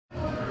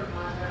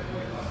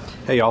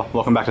Hey y'all,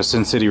 welcome back to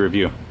Sin City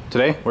Review.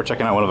 Today we're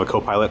checking out one of the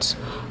co-pilots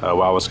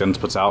Wild Guns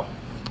puts out.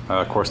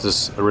 Of course,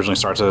 this originally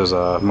starts as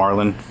a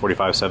Marlin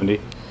 4570,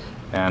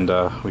 and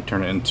we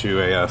turn it into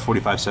a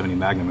 4570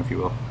 Magnum, if you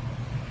will.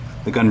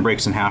 The gun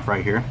breaks in half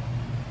right here.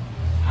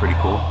 Pretty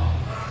cool.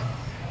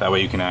 That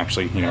way you can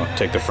actually,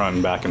 take the front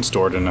and back and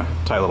store it in a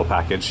tight little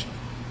package.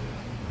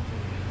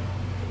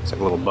 It's like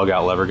a little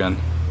bug-out lever gun.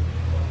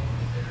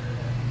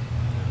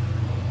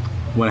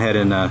 Went ahead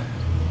and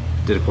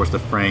did, of course, the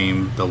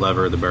frame, the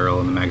lever, the barrel,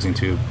 and the magazine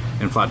tube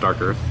in flat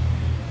dark earth,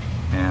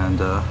 and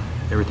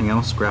everything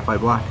else graphite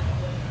black.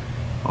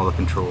 All the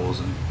controls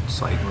and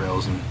sight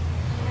rails and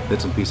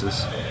bits and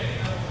pieces.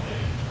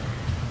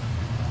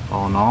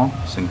 All in all,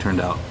 this thing turned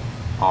out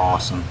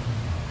awesome.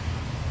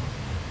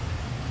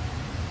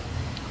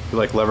 If you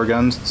like lever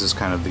guns, this is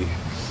kind of the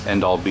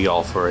end-all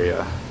be-all for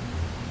a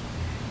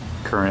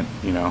current,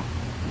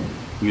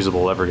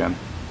 usable lever gun.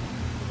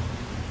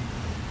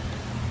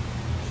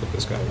 Flip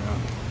this guy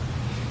around.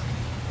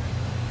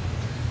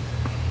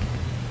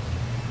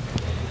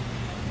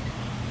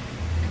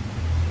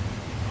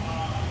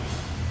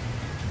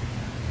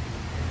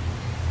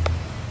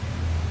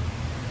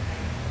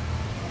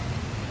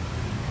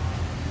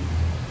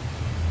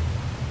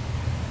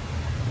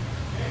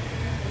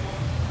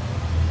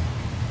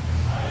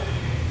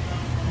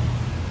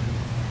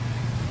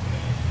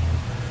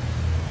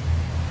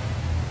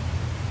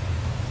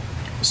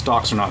 The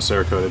stocks are not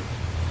Cerakoted.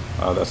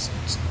 That's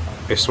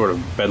a sort of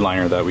bed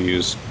liner that we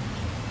use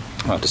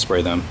to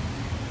spray them.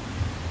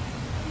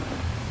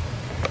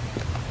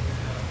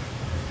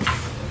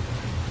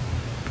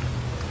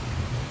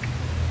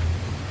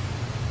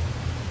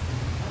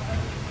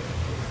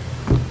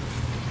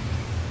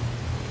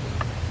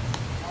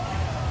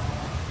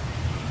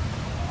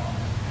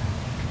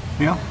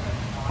 Yeah,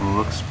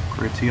 looks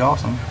pretty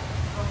awesome.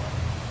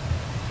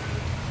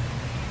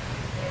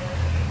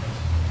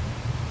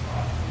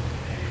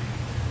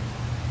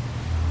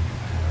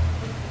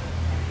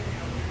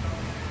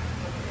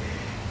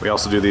 We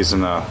also do these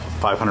in a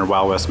 500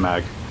 Wild West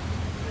mag,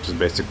 which is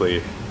basically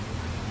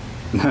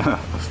a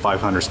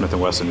 500 Smith &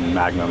 Wesson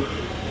Magnum.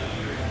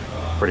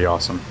 Pretty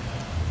awesome.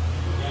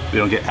 We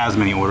don't get as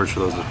many orders for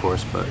those, of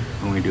course, but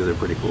when we do, they're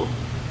pretty cool.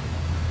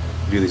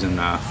 We do these in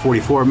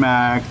 44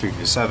 mag,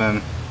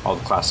 357, all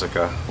the classic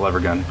lever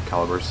gun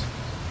calibers.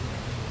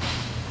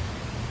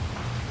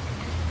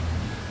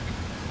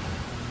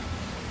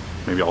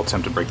 Maybe I'll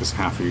attempt to break this in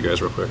half for you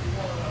guys real quick.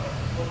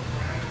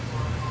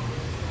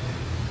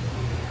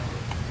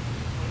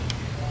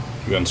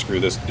 You unscrew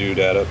this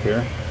doodad up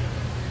here,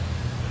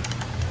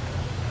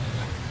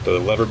 the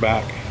lever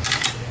back,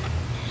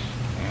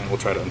 and we'll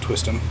try to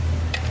untwist him.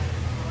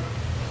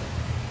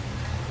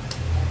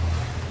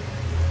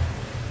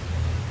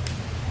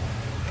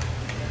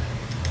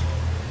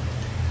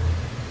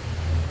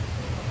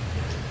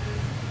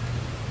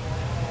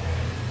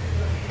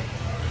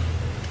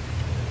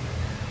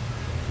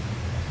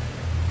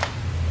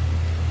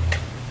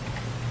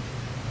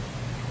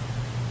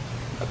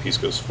 That piece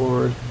goes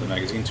forward, the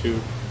magazine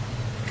tube.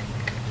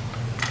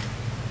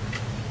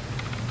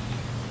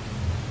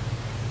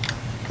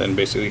 Then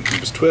basically you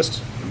just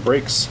twist, it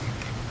breaks,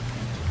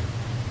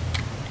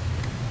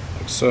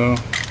 like so.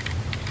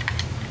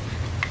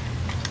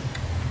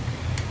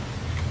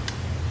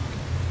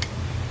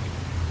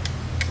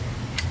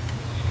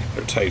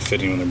 They're tight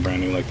fitting when they're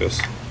brand new like this.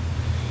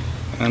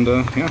 And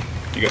yeah,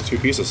 you got two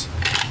pieces.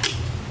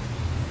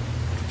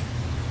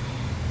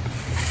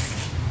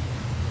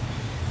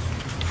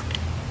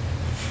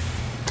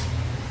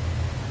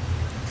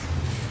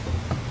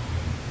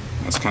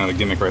 That's kind of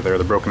the gimmick right there,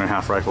 the broken in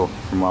half rifle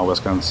from Wild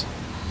West Guns.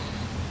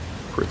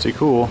 Pretty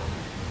cool.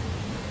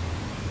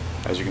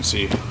 As you can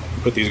see,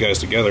 put these guys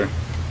together.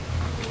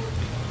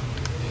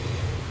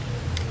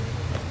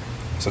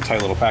 It's a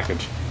tight little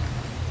package.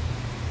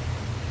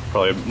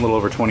 Probably a little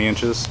over 20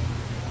 inches.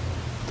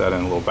 Put that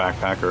in a little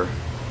backpack or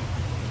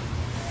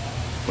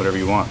whatever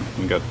you want.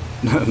 You got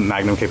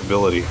Magnum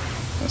capability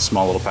in a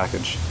small little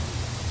package.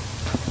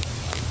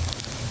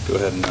 Go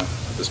ahead and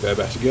put this guy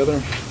back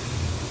together.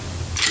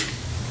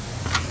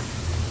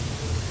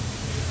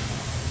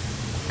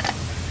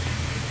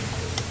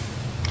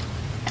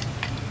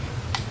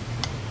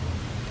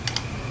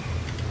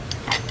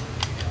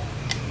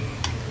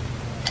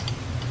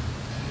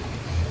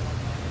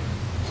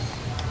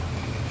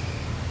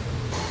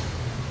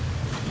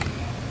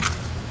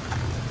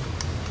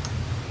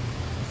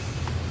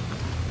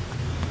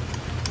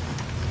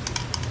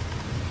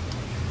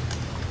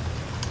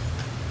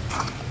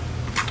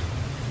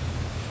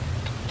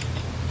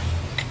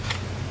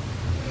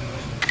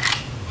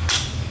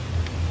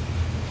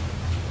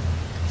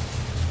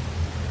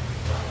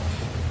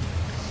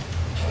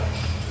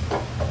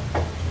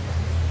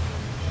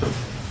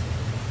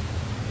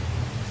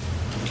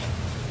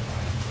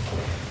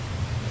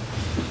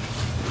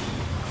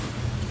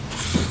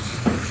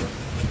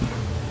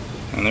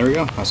 And there we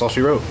go, that's all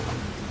she wrote.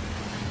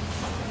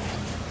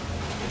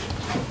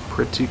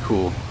 Pretty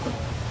cool.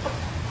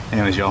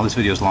 Anyways, y'all, this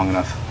video is long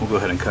enough. We'll go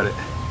ahead and cut it.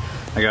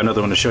 I got another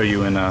one to show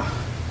you in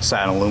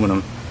satin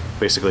aluminum,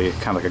 basically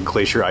kind of like a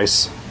glacier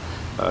ice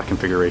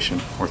configuration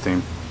or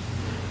theme.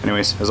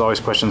 Anyways, as always,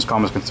 questions,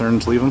 comments,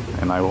 concerns, leave them,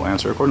 and I will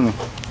answer accordingly.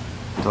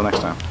 Until next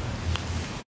time.